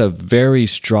we had a very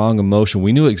strong emotion.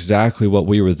 We knew exactly what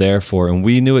we were there for, and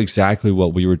we knew exactly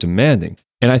what we were demanding.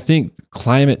 And I think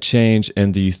climate change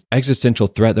and the existential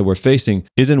threat that we're facing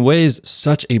is in ways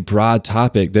such a broad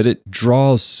topic that it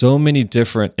draws so many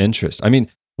different interests. I mean,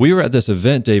 we were at this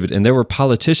event, David, and there were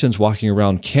politicians walking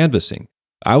around canvassing.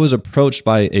 I was approached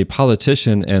by a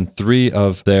politician and 3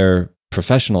 of their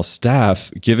professional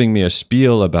staff giving me a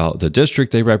spiel about the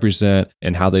district they represent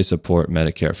and how they support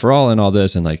Medicare for all and all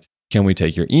this. And like, can we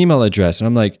take your email address? And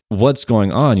I'm like, what's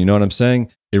going on? You know what I'm saying?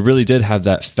 It really did have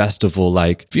that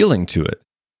festival-like feeling to it.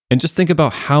 And just think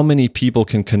about how many people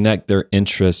can connect their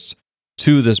interests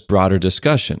to this broader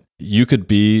discussion. You could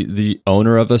be the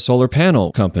owner of a solar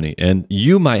panel company, and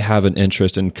you might have an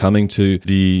interest in coming to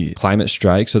the climate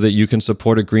strike so that you can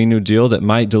support a Green New Deal that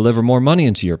might deliver more money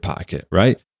into your pocket,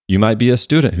 right? You might be a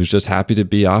student who's just happy to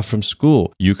be off from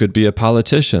school. You could be a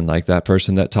politician like that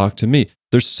person that talked to me.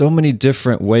 There's so many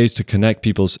different ways to connect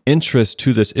people's interest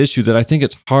to this issue that I think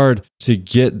it's hard to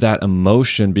get that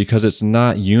emotion because it's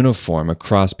not uniform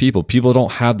across people. People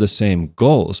don't have the same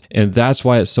goals. And that's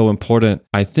why it's so important,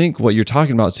 I think, what you're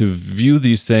talking about, to view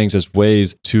these things as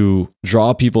ways to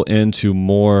draw people into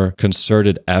more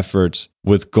concerted efforts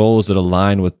with goals that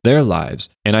align with their lives.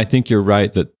 And I think you're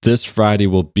right that this Friday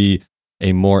will be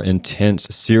a more intense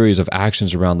series of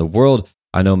actions around the world.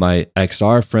 I know my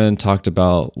XR friend talked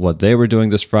about what they were doing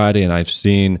this Friday, and I've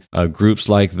seen groups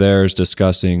like theirs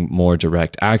discussing more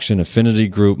direct action, affinity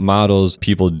group models,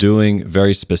 people doing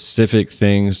very specific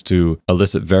things to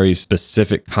elicit very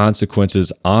specific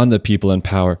consequences on the people in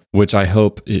power, which I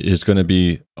hope is going to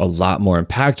be a lot more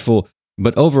impactful.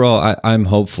 But overall, I'm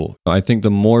hopeful. I think the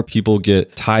more people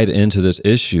get tied into this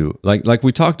issue, like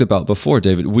we talked about before,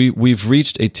 David, we've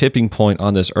reached a tipping point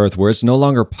on this earth where it's no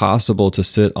longer possible to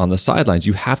sit on the sidelines.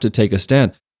 You have to take a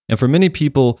stand. And for many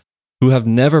people who have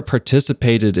never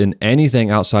participated in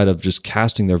anything outside of just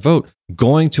casting their vote,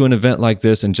 going to an event like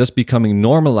this and just becoming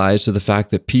normalized to the fact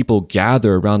that people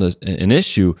gather around an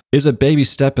issue is a baby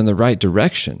step in the right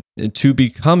direction to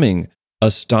becoming a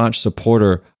staunch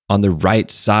supporter on the right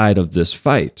side of this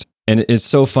fight. And it's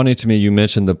so funny to me, you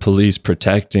mentioned the police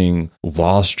protecting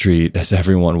Wall Street as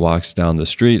everyone walks down the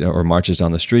street or marches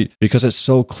down the street, because it's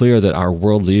so clear that our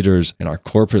world leaders and our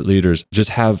corporate leaders just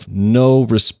have no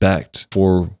respect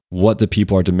for what the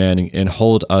people are demanding and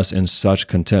hold us in such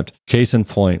contempt. Case in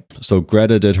point, so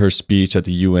Greta did her speech at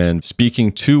the UN,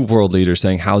 speaking to world leaders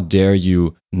saying, how dare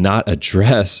you not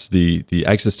address the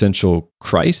existential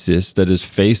crisis that is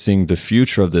facing the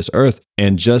future of this earth?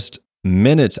 And just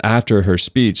minutes after her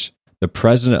speech, the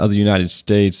president of the United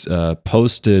States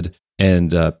posted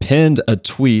and pinned a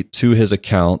tweet to his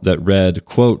account that read,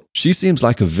 quote, "She seems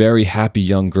like a very happy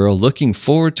young girl looking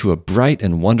forward to a bright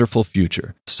and wonderful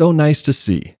future. So nice to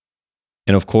see."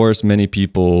 And of course, many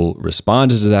people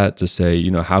responded to that to say,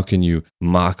 how can you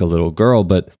mock a little girl?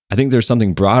 But I think there's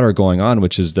something broader going on,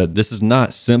 which is that this is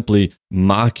not simply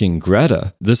mocking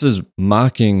Greta. This is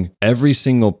mocking every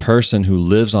single person who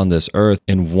lives on this earth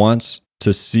and wants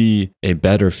to see a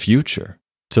better future.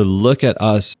 To look at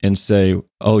us and say,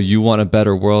 oh, you want a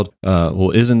better world?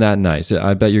 Well, isn't that nice?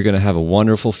 I bet you're going to have a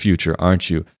wonderful future, aren't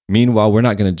you? Meanwhile, we're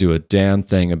not going to do a damn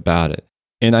thing about it.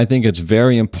 And I think it's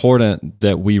very important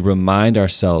that we remind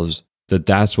ourselves that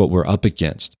that's what we're up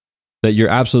against. That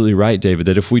you're absolutely right, David,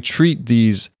 that if we treat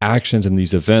these actions and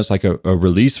these events like a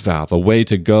release valve, a way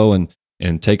to go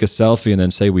and take a selfie and then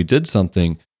say we did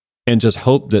something and just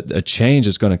hope that a change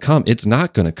is going to come, it's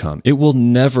not going to come. It will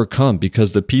never come,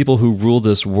 because the people who rule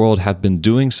this world have been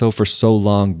doing so for so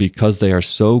long because they are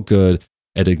so good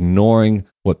at ignoring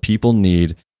what people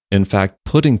need. In fact,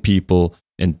 putting people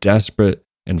in desperate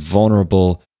and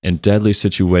vulnerable and deadly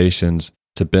situations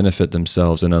to benefit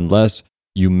themselves. And unless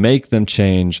you make them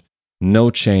change, no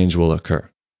change will occur.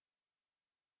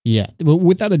 Yeah, well,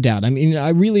 without a doubt. I mean, I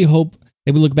really hope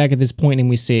that we look back at this point and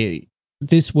we say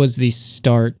this was the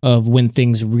start of when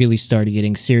things really started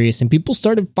getting serious and people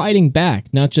started fighting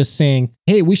back, not just saying,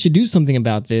 hey, we should do something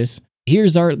about this.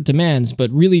 Here's our demands, but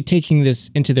really taking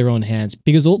this into their own hands.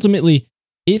 Because ultimately,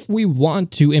 if we want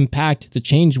to impact the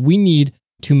change we need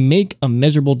to make a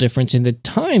measurable difference in the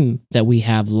time that we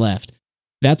have left,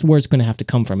 that's where it's going to have to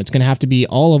come from. It's going to have to be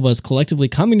all of us collectively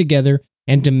coming together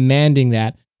and demanding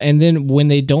that. And then when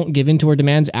they don't give in to our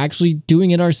demands, actually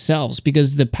doing it ourselves,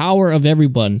 because the power of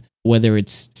everyone, whether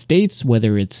it's states,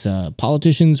 whether it's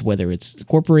politicians, whether it's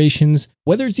corporations,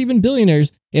 whether it's even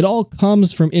billionaires, it all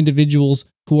comes from individuals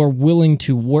who are willing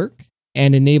to work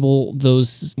and enable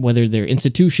those, whether they're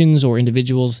institutions or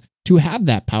individuals, to have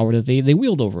that power that they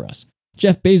wield over us.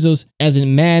 Jeff Bezos, as a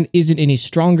man, isn't any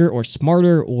stronger or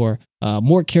smarter or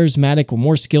more charismatic or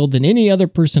more skilled than any other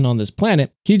person on this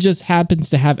planet. He just happens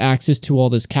to have access to all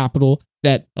this capital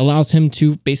that allows him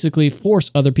to basically force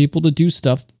other people to do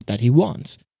stuff that he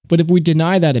wants. But if we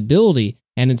deny that ability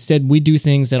and instead we do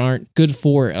things that aren't good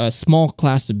for a small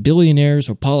class of billionaires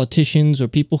or politicians or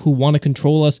people who want to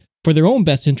control us for their own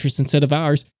best interests instead of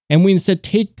ours, and we instead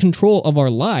take control of our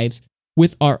lives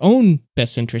with our own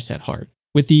best interests at heart,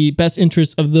 with the best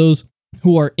interests of those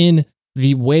who are in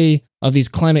the way of these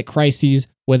climate crises,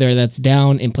 whether that's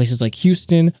down in places like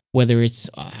Houston, whether it's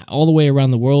all the way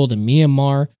around the world in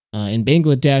Myanmar, in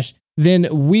Bangladesh, then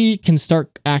we can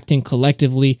start acting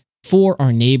collectively for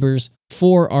our neighbors,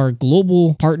 for our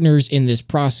global partners in this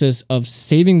process of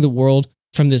saving the world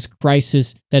from this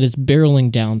crisis that is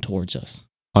barreling down towards us.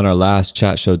 On our last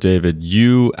chat show, David,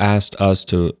 you asked us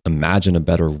to imagine a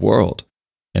better world.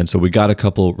 And so we got a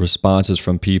couple responses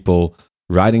from people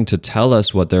writing to tell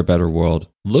us what their better world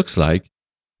looks like.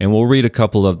 And we'll read a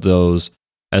couple of those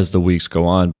as the weeks go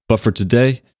on. But for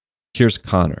today, here's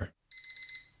Connor.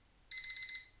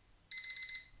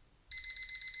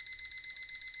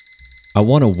 I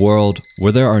want a world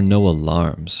where there are no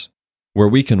alarms, where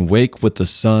we can wake with the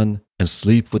sun and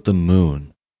sleep with the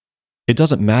moon. It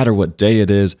doesn't matter what day it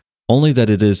is, only that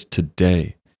it is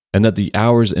today, and that the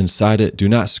hours inside it do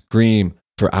not scream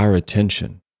for our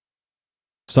attention.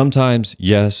 Sometimes,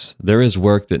 yes, there is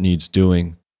work that needs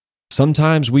doing.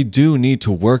 Sometimes we do need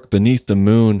to work beneath the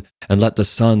moon and let the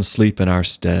sun sleep in our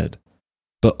stead,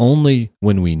 but only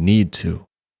when we need to.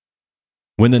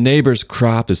 When the neighbor's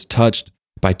crop is touched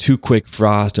by too quick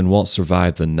frost and won't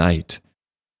survive the night.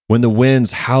 When the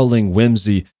wind's howling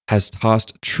whimsy has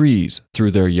tossed trees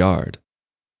through their yard.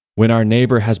 When our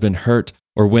neighbor has been hurt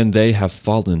or when they have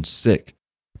fallen sick.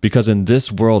 Because in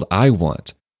this world I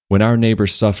want, when our neighbor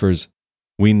suffers,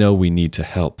 we know we need to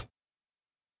help.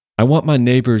 I want my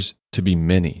neighbors to be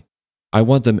many. I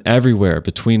want them everywhere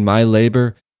between my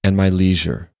labor and my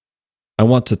leisure. I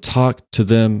want to talk to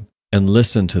them and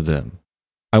listen to them.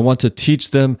 I want to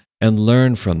teach them and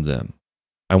learn from them.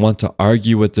 I want to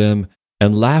argue with them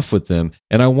and laugh with them,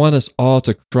 and I want us all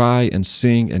to cry and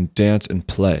sing and dance and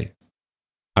play.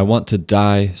 I want to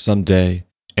die someday,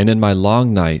 and in my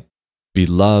long night be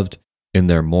loved in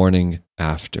their morning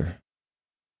after.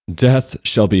 Death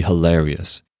shall be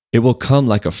hilarious. It will come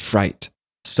like a fright,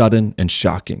 sudden and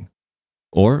shocking.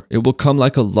 Or it will come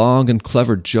like a long and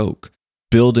clever joke,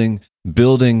 building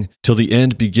till the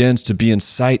end begins to be in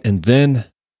sight, and then,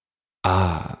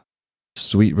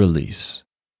 sweet release.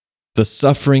 The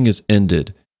suffering is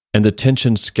ended, and the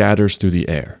tension scatters through the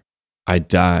air. I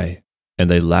die,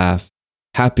 and they laugh,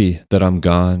 happy that I'm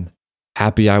gone,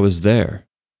 happy I was there,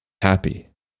 happy.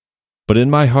 But in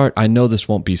my heart, I know this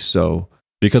won't be so,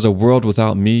 because a world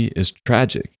without me is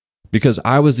tragic, because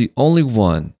I was the only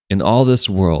one in all this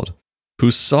world who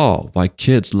saw why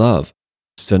kids love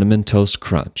Cinnamon Toast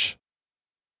Crunch.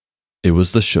 It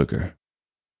was the sugar.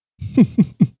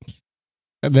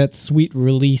 That sweet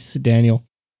release, Daniel.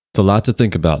 It's a lot to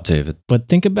think about, David. But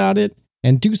think about it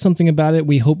and do something about it.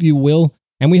 We hope you will.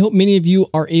 And we hope many of you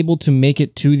are able to make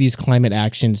it to these climate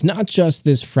actions, not just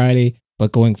this Friday,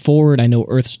 but going forward. I know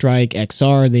Earthstrike,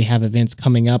 XR, they have events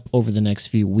coming up over the next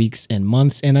few weeks and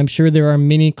months. And I'm sure there are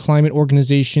many climate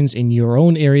organizations in your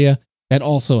own area that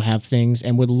also have things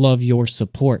and would love your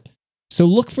support. So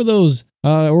look for those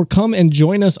or come and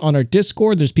join us on our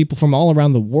Discord. There's people from all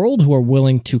around the world who are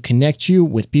willing to connect you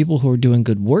with people who are doing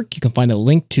good work. You can find a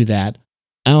link to that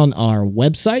on our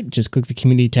website. Just click the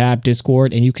community tab,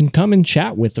 Discord, and you can come and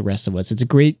chat with the rest of us. It's a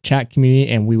great chat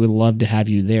community, and we would love to have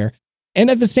you there. And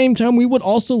at the same time, we would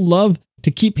also love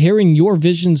to keep hearing your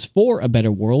visions for a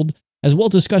better world, as well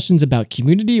as discussions about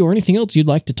community or anything else you'd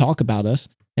like to talk about us.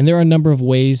 And there are a number of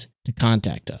ways to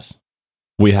contact us.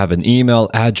 We have an email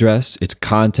address. It's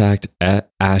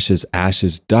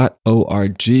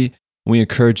contact@ashesashes.org. We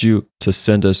encourage you to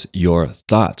send us your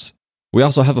thoughts. We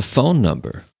also have a phone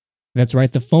number. That's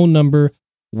right. The phone number,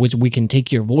 which we can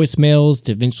take your voicemails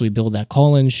to eventually build that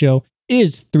call-in show,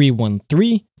 is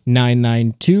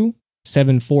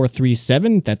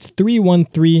 313-992-7437. That's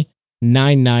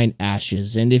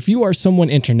 313-99-ASHES. And if you are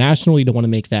someone international, you don't want to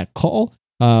make that call,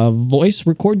 voice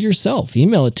record yourself.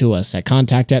 Email it to us at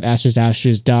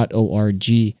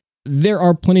contact@ashesashes.org. There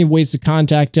are plenty of ways to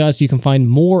contact us. You can find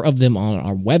more of them on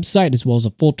our website, as well as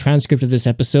a full transcript of this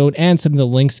episode and some of the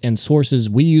links and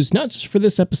sources we use, not just for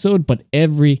this episode, but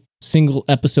every single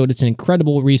episode. It's an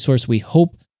incredible resource. We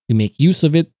hope you make use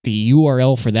of it. The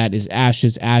URL for that is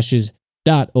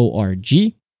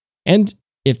ashesashes.org. And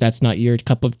if that's not your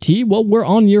cup of tea, well, we're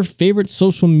on your favorite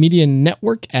social media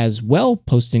network as well,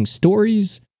 posting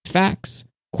stories, facts,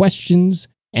 questions,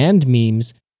 and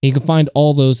memes. You can find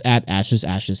all those at Ashes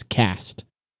Ashes Cast.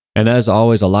 And as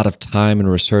always, a lot of time and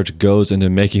research goes into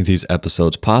making these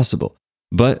episodes possible.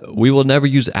 But we will never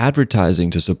use advertising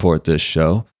to support this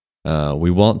show. We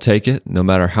won't take it, no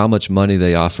matter how much money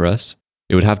they offer us.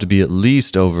 It would have to be at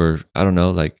least over,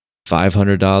 like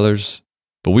 $500.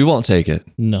 But we won't take it.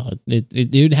 No,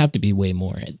 it would have to be way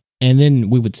more. And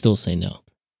then we would still say no.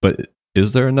 But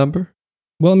is there a number?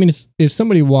 Well, if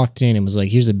somebody walked in and was like,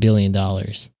 here's $1 billion,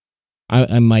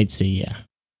 I might say yeah.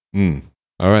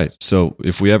 All right. So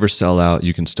if we ever sell out,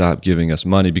 you can stop giving us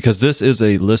money, because this is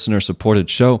a listener-supported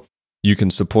show. You can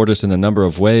support us in a number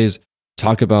of ways.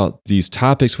 Talk about these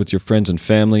topics with your friends and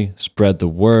family. Spread the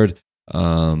word.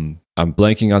 I'm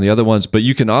blanking on the other ones, but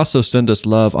you can also send us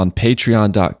love on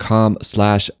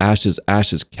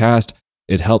patreon.com/ashesashescast.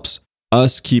 It helps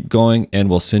us keep going, and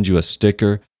we'll send you a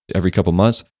sticker every couple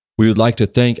months. We would like to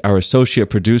thank our associate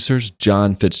producers,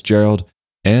 John Fitzgerald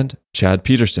and Chad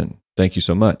Peterson. Thank you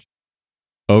so much.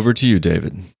 Over to you,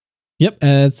 David. Yep,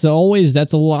 as always,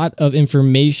 that's a lot of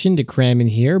information to cram in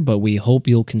here, but we hope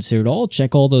you'll consider it all.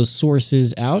 Check all those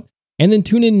sources out. And then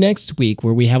tune in next week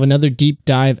where we have another deep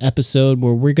dive episode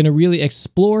where we're going to really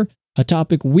explore a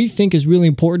topic we think is really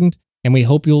important and we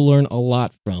hope you'll learn a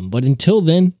lot from. But until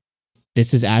then,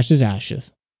 this is Ashes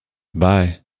Ashes.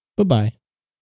 Bye. Bye-bye.